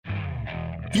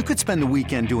You could spend the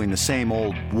weekend doing the same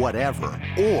old whatever,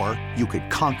 or you could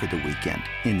conquer the weekend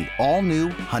in the all-new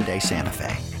Hyundai Santa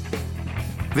Fe.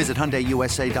 Visit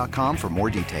HyundaiUSA.com for more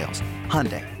details.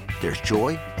 Hyundai, there's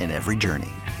joy in every journey.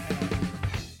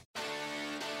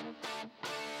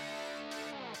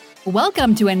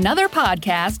 Welcome to another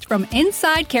podcast from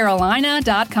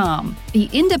InsideCarolina.com, the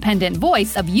independent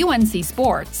voice of UNC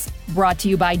Sports. Brought to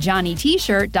you by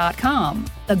JohnnyT-shirt.com,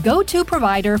 the go-to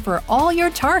provider for all your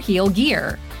Tar Heel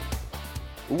gear.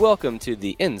 Welcome to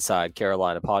the Inside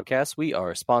Carolina podcast. We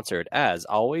are sponsored, as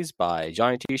always, by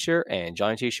Johnny T-shirt and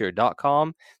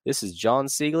JohnnyT-shirt.com. This is Jon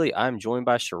Seiglie. I'm joined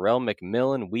by Sherrell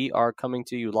McMillan. We are coming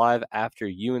to you live after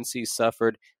UNC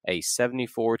suffered a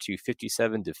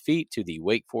 74-57 defeat to the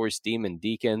Wake Forest Demon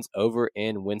Deacons over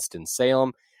in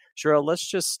Winston-Salem. Sherrell, let's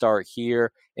just start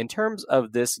here. In terms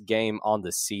of this game on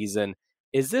the season,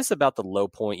 is this about the low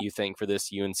point, you think, for this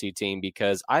UNC team?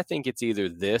 Because I think it's either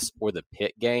this or the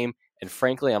Pitt game. And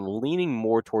frankly, I'm leaning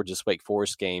more towards this Wake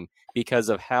Forest game because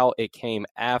of how it came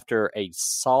after a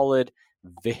solid,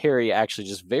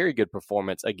 very good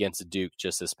performance against Duke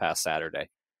just this past Saturday.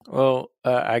 Well,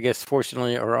 I guess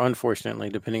fortunately or unfortunately,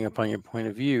 depending upon your point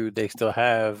of view, they still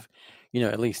have,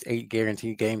 at least 8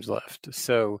 guaranteed games left.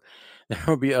 So there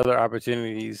will be other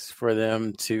opportunities for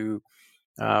them to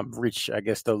reach, I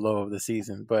guess, the low of the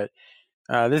season. But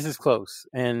this is close.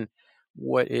 And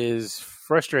what is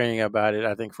frustrating about it,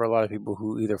 I think, for a lot of people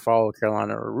who either follow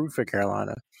Carolina or root for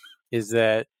Carolina, is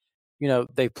that,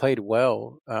 they played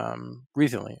well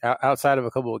recently. Outside of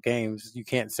a couple of games, you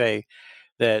can't say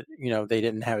that, they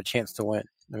didn't have a chance to win.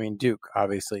 I mean, Duke,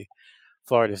 obviously.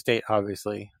 Florida State,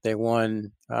 obviously. They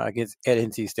won at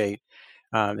NC State.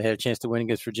 They had a chance to win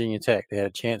against Virginia Tech. They had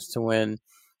a chance to win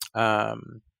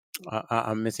I'm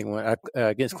missing one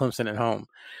against Clemson at home.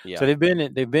 Yeah. So they've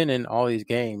been in all these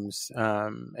games,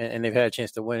 and they've had a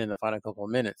chance to win in the final couple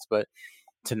of minutes. But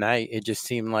tonight, it just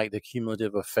seemed like the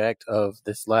cumulative effect of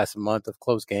this last month of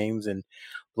close games and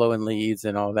blowing leads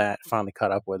and all that finally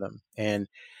caught up with them. And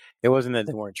it wasn't that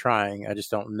they weren't trying. I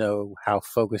just don't know how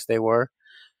focused they were.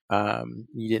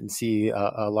 You didn't see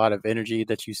a lot of energy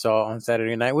that you saw on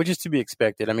Saturday night, which is to be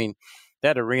expected. I mean,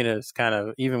 that arena is kind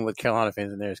of, even with Carolina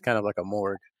fans in there, it's kind of like a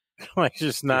morgue. Like, it's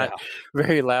just not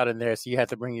very loud in there, so you have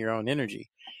to bring your own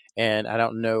energy. And I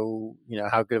don't know,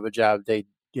 how good of a job they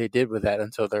did with that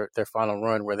until their final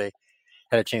run, where they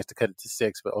had a chance to cut it to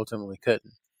 6, but ultimately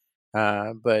couldn't.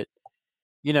 But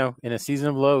in a season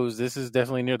of lows, this is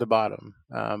definitely near the bottom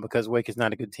because Wake is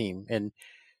not a good team, and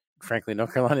frankly,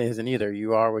 North Carolina isn't either.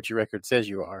 You are what your record says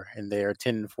you are, and they are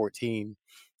 10-14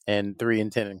 and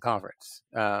 3-10 in conference.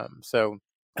 So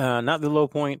not the low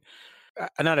point.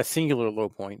 Not a singular low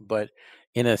point, but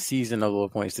in a season of low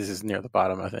points, this is near the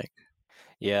bottom, I think.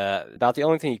 Yeah, about the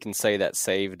only thing you can say that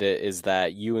saved it is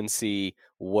that UNC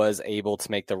was able to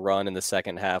make the run in the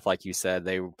second half. Like you said,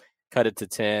 they cut it to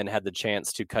 10, had the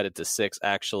chance to cut it to 6,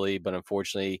 actually, but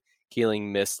unfortunately,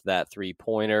 Keeling missed that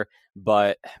three-pointer.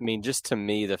 But, I mean, just to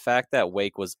me, the fact that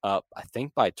Wake was up, I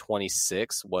think by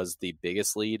 26 was the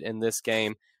biggest lead in this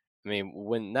game. I mean,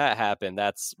 when that happened,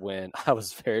 that's when I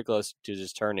was very close to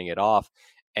just turning it off.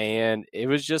 And it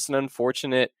was just an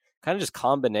unfortunate kind of just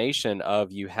combination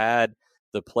of you had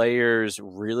the players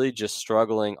really just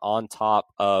struggling on top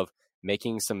of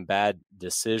making some bad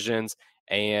decisions.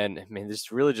 And, I mean,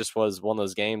 this really just was one of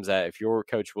those games that if you're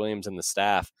Coach Williams and the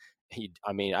staff, I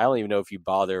don't even know if you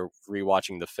bother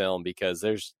rewatching the film because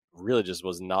there's really just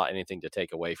was not anything to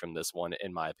take away from this one,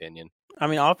 in my opinion. I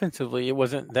mean, offensively, it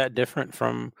wasn't that different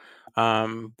from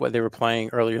what they were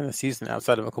playing earlier in the season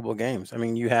outside of a couple of games. I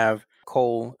mean, you have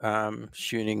Cole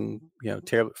shooting,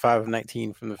 5 of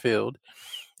 19 from the field.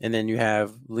 And then you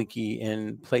have Leakey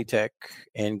and Playtech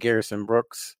and Garrison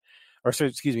Brooks,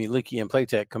 Leakey and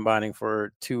Playtech combining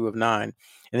for 2 of 9.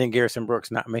 And then Garrison Brooks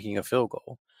not making a field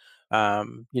goal.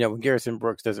 When Garrison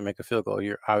Brooks doesn't make a field goal,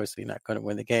 you're obviously not going to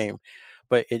win the game.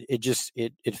 But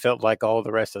it felt like all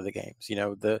the rest of the games.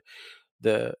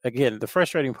 The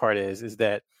frustrating part is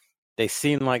that they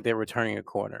seemed like they were turning a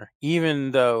corner.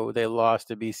 Even though they lost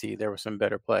to BC, there was some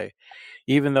better play.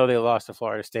 Even though they lost to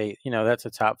Florida State, that's a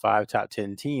top 5, top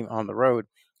 10 team on the road,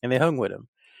 and they hung with them.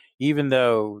 Even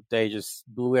though they just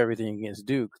blew everything against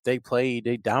Duke, they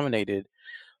dominated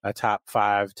a top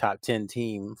 5, top 10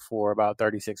 team for about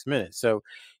 36 minutes. So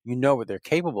what they're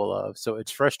capable of. So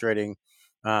it's frustrating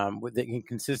with the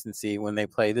inconsistency when they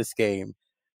play this game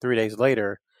 3 days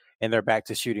later and they're back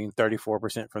to shooting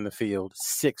 34% from the field,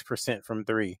 6% from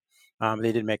 3.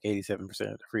 They did make 87%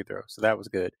 of the free throw, so that was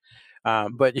good.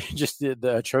 But just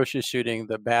the atrocious shooting,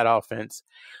 the bad offense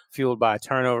fueled by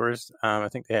turnovers. I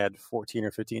think they had 14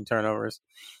 or 15 turnovers.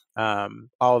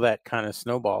 all that kind of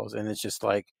snowballs. And it's just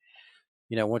like,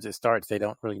 once it starts, they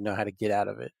don't really know how to get out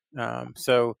of it.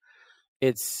 So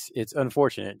it's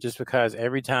unfortunate just because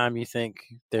every time you think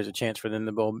there's a chance for them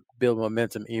to build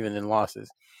momentum, even in losses,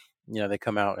 they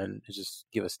come out and just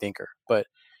give a stinker. But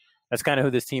that's kind of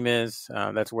who this team is.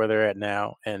 That's where they're at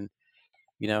now. And,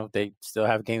 they still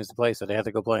have games to play, so they have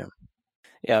to go play them.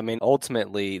 Yeah, I mean,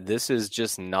 ultimately, this is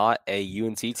just not a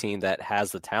UNC team that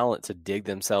has the talent to dig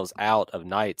themselves out of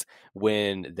nights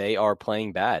when they are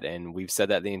playing bad. And we've said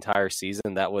that the entire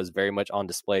season. That was very much on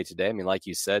display today. I mean, like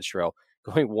you said, Sherrell,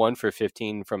 going 1 for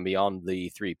 15 from beyond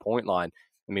the 3-point line.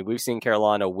 I mean, we've seen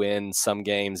Carolina win some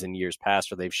games in years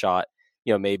past where they've shot,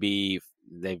 maybe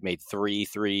they've made 3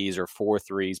 threes or 4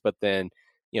 threes, but then,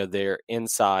 their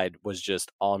inside was just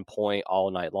on point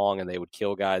all night long and they would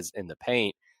kill guys in the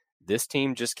paint. This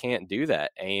team just can't do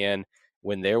that. And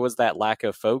when there was that lack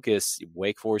of focus,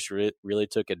 Wake Forest really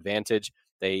took advantage.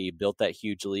 They built that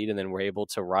huge lead and then were able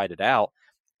to ride it out.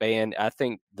 And I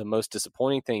think the most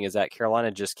disappointing thing is that Carolina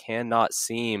just cannot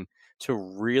seem to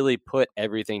really put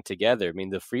everything together. I mean,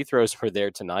 the free throws were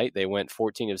there tonight. They went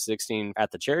 14 of 16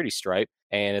 at the charity stripe.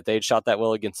 And if they'd shot that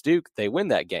well against Duke, they win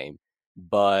that game.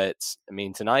 But, I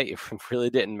mean, tonight it really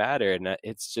didn't matter. And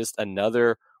it's just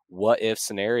another what-if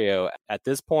scenario. At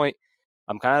this point,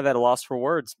 I'm kind of at a loss for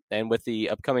words. And with the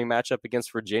upcoming matchup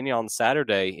against Virginia on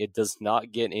Saturday, it does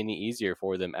not get any easier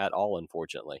for them at all,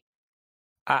 unfortunately.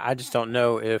 I just don't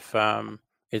know if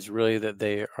it's really that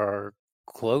they are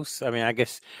close. I mean, I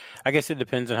guess it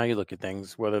depends on how you look at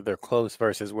things, whether they're close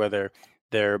versus whether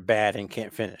they're bad and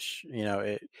can't finish.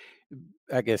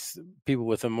 I guess people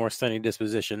with a more sunny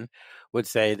disposition would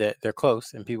say that they're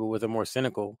close, and people with a more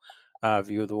cynical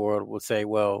view of the world would say,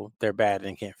 well, they're bad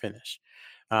and can't finish.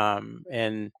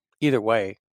 And either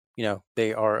way,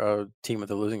 they are a team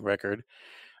with a losing record.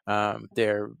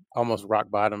 They're almost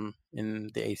rock bottom in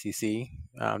the ACC.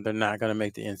 They're not going to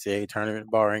make the NCAA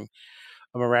tournament, barring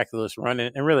a miraculous run.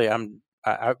 And really,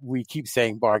 we keep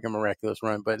saying barring a miraculous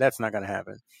run, but that's not going to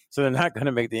happen. So they're not going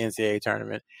to make the NCAA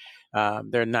tournament.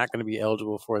 They're not going to be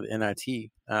eligible for the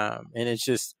NIT. And it's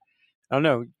just, I don't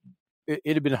know.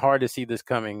 It had been hard to see this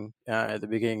coming at the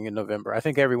beginning of November. I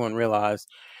think everyone realized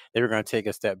they were going to take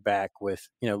a step back with,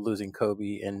 losing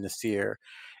Kobe and Nasir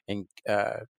and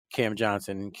Cam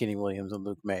Johnson, Kenny Williams, and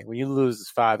Luke May. When you lose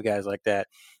 5 guys like that,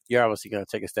 you're obviously going to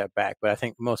take a step back. But I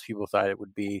think most people thought it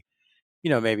would be,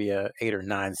 maybe a 8 or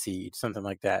 9 seed, something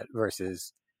like that,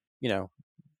 versus,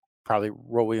 probably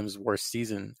Roy Williams' worst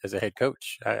season as a head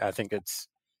coach. I don't think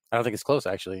it's close,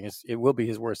 actually. It will be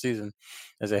his worst season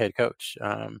as a head coach.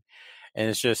 And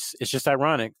it's just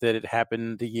ironic that it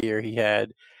happened the year he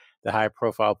had the high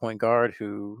profile point guard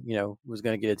who, was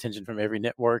going to get attention from every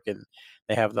network, and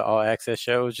they have the all access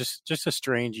show. It's just a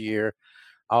strange year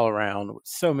all around, with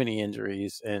so many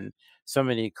injuries and so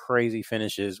many crazy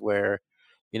finishes where,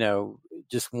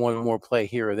 just one more play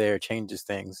here or there changes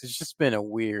things. It's just been a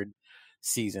weird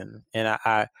season. And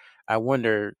I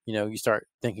wonder, you start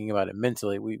thinking about it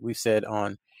mentally. We've said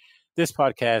on this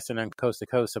podcast and on Coast to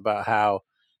Coast about how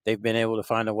they've been able to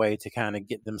find a way to kind of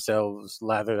get themselves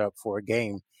lathered up for a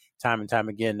game time and time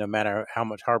again, no matter how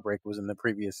much heartbreak was in the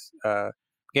previous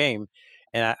game.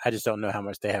 And I just don't know how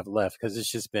much they have left, because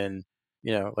it's just been,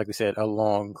 like we said, a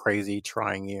long, crazy,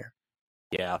 trying year.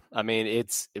 Yeah, I mean,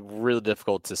 it's really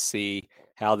difficult to see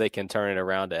how they can turn it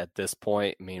around at this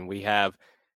point. I mean, we have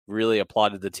really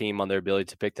applauded the team on their ability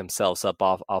to pick themselves up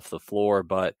off the floor,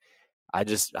 but I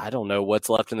don't know what's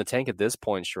left in the tank at this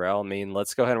point, Sherrell. I mean,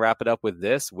 let's go ahead and wrap it up with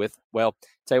this. Well,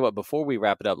 tell you what, before we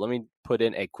wrap it up, let me put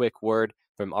in a quick word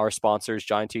from our sponsors,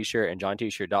 Jon T-Shirt and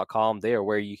JonT-Shirt.com. They are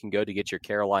where you can go to get your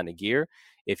Carolina gear.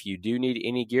 If you do need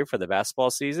any gear for the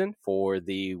basketball season, for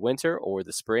the winter or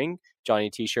the spring, Johnny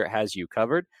T-Shirt has you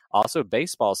covered. Also,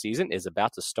 baseball season is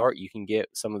about to start. You can get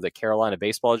some of the Carolina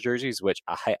baseball jerseys, which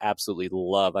I absolutely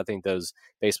love. I think those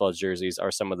baseball jerseys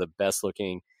are some of the best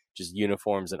looking just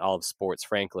uniforms in all of sports,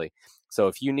 frankly. So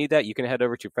if you need that, you can head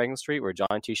over to Franklin Street, where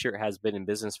Jon T-Shirt has been in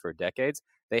business for decades.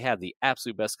 They have the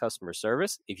absolute best customer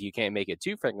service. If you can't make it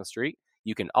to Franklin Street,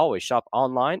 you can always shop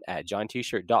online at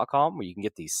JonT-Shirt.com, where you can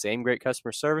get the same great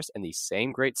customer service and the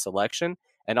same great selection.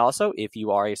 And also, if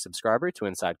you are a subscriber to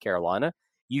Inside Carolina,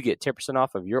 you get 10%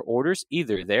 off of your orders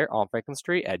either there on Franklin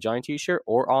Street at Johnny T-Shirt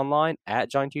or online at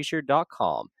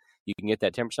JonT-Shirt.com. You can get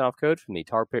that 10% off code from the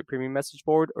Tar Pit Premium Message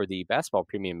Board or the Basketball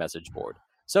Premium Message Board.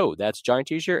 So that's Johnny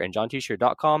T-Shirt and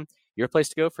JonT-Shirt.com, your place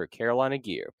to go for Carolina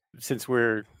gear. Since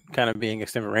we're kind of being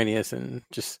extemporaneous and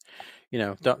just,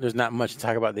 there's not much to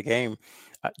talk about the game.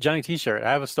 Johnny T-Shirt,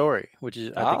 I have a story, which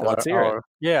is I think let's hear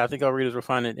it. I think our readers will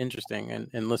find it interesting,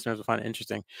 and listeners will find it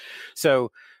interesting.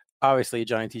 So obviously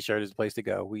Johnny T-shirt is the place to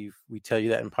go. We tell you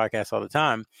that in podcasts all the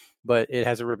time, but it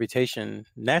has a reputation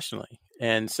nationally.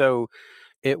 And so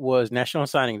it was National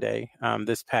Signing Day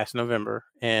this past November,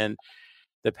 and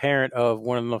the parent of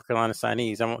one of the North Carolina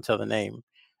signees, I won't tell the name,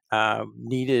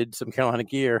 needed some Carolina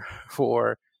gear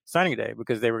for signing day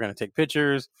because they were going to take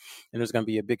pictures and there was going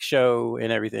to be a big show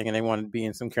and everything, and they wanted to be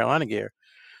in some Carolina gear.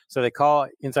 So they call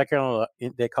Inside Carolina,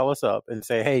 they call us up and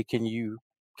say, hey, can you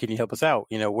help us out?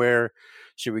 Where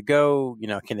should we go?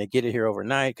 Can they get it here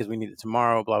overnight? Because we need it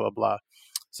tomorrow, blah, blah, blah.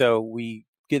 So we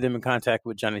get them in contact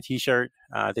with Johnny T-shirt.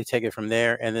 They take it from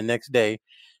there. And the next day,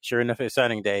 sure enough, at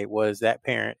signing day was that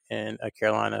parent in a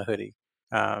Carolina hoodie.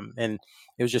 And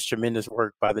it was just tremendous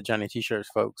work by the Johnny T-shirts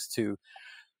folks to,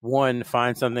 one,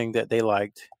 find something that they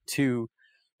liked, two,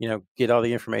 get all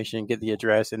the information, get the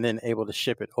address, and then able to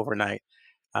ship it overnight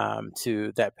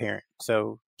to that parent.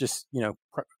 So just,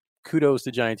 kudos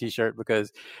to Johnny T-shirt,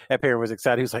 because that parent was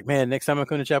excited. He was like, man, next time I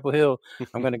come to Chapel Hill,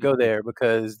 I'm going to go there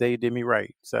because they did me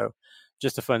right. So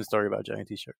just a fun story about Johnny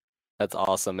T-shirt. That's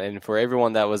awesome. And for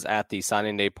everyone that was at the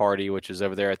signing day party, which was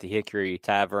over there at the Hickory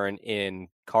Tavern in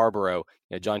Carborough,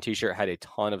 John T-shirt had a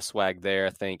ton of swag there.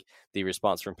 I think the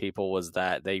response from people was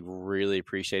that they really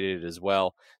appreciated it as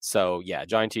well. So yeah,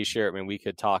 John T-shirt, we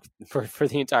could talk for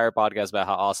the entire podcast about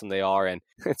how awesome they are. And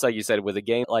it's like you said, with a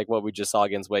game like what we just saw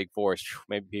against Wake Forest,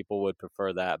 maybe people would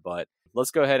prefer that. But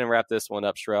let's go ahead and wrap this one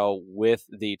up, Sherrell, with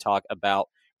the talk about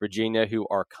Virginia, who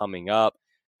are coming up.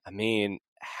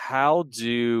 How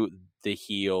do the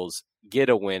Heels get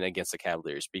a win against the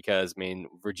Cavaliers? Because,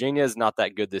 Virginia is not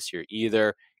that good this year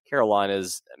either.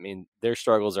 Carolina's, their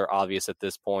struggles are obvious at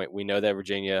this point. We know that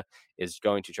Virginia is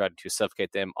going to try to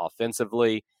suffocate them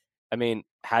offensively.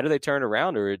 How do they turn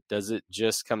around, or does it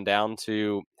just come down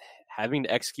to having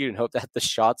to execute and hope that the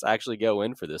shots actually go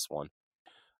in for this one?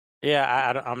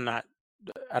 Yeah,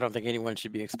 I don't think anyone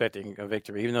should be expecting a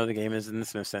victory, even though the game is in the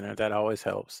Smith Center. That always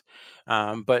helps.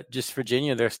 But just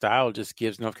Virginia, their style just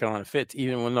gives North Carolina fits,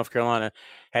 even when North Carolina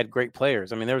had great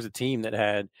players. There was a team that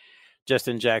had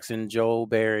Justin Jackson, Joel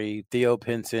Berry, Theo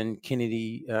Pinson,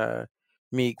 Kennedy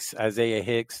Meeks, Isaiah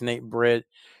Hicks, Nate Britt,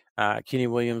 Kenny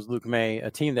Williams, Luke May,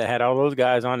 a team that had all those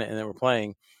guys on it and they were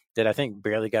playing that I think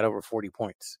barely got over 40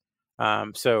 points.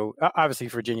 So obviously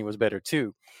Virginia was better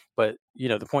too. But,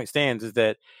 the point stands is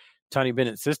that Tony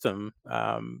Bennett's system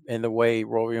and the way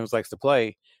Roy Williams likes to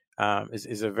play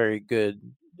is a very good.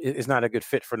 It's not a good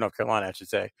fit for North Carolina, I should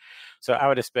say. So I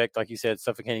would expect, like you said,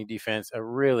 suffocating defense, a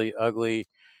really ugly,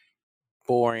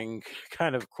 boring,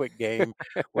 kind of quick game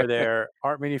where there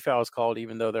aren't many fouls called,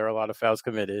 even though there are a lot of fouls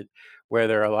committed, where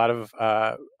there are a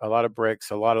lot of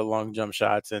bricks, a lot of long jump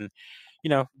shots, and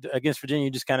against Virginia,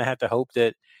 you just kind of have to hope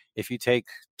that if you take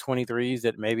 23s,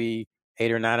 that maybe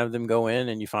 8 or 9 of them go in,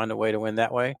 and you find a way to win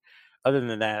that way. Other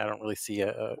than that, I don't really see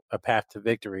a path to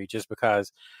victory, just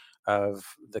because of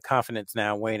the confidence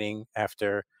now waning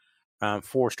after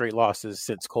 4 straight losses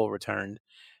since Cole returned.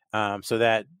 So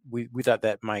that we thought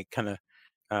that might kind of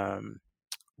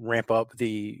ramp up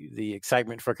the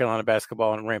excitement for Carolina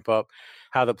basketball and ramp up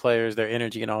how the players, their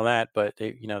energy and all that. But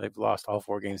they've lost all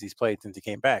 4 games he's played since he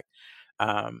came back.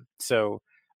 So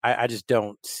I just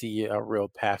don't see a real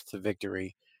path to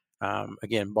victory.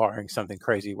 Again, barring something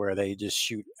crazy where they just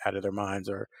shoot out of their minds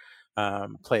or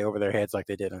play over their heads like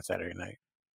they did on Saturday night.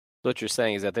 What you're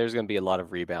saying is that there's going to be a lot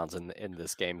of rebounds in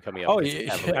this game coming up. Oh,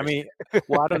 yeah.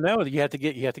 Well, I don't know. You have to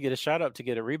get a shot up to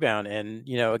get a rebound, and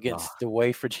against the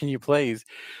way Virginia plays,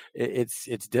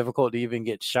 it's difficult to even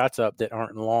get shots up that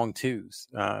aren't long twos.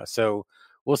 So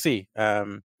we'll see.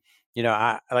 Like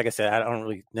I said, I don't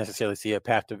really necessarily see a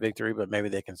path to victory, but maybe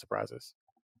they can surprise us.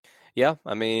 Yeah,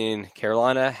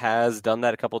 Carolina has done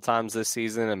that a couple times this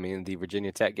season. The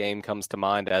Virginia Tech game comes to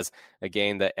mind as a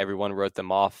game that everyone wrote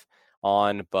them off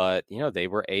on, but they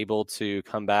were able to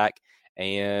come back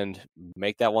and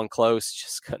make that one close,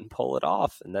 just couldn't pull it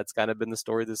off, and that's kind of been the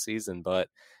story this season. But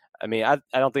I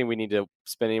don't think we need to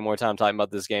spend any more time talking about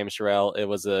this game, Sherrell. It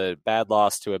was a bad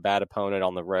loss to a bad opponent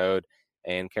on the road,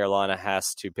 and Carolina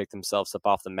has to pick themselves up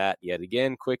off the mat yet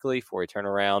again quickly for a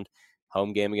turnaround.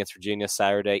 Home game against Virginia,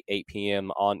 Saturday, 8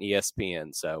 p.m. on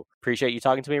ESPN. So appreciate you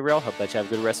talking to me, Real. Hope that you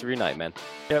have a good rest of your night, man.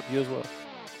 Yep, you as well.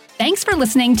 Thanks for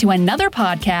listening to another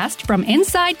podcast from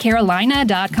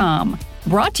InsideCarolina.com.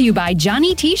 Brought to you by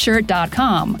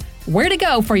JohnnyT-shirt.com. Where to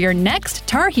go for your next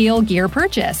Tar Heel gear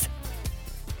purchase.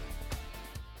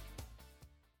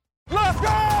 Let's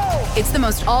go! It's the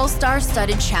most all-star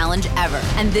studded challenge ever.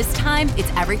 And this time,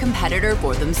 it's every competitor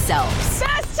for themselves.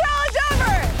 Best challenge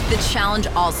ever! The Challenge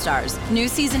All-Stars. New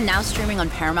season now streaming on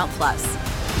Paramount+.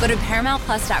 Go to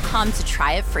ParamountPlus.com to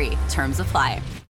try it free. Terms apply.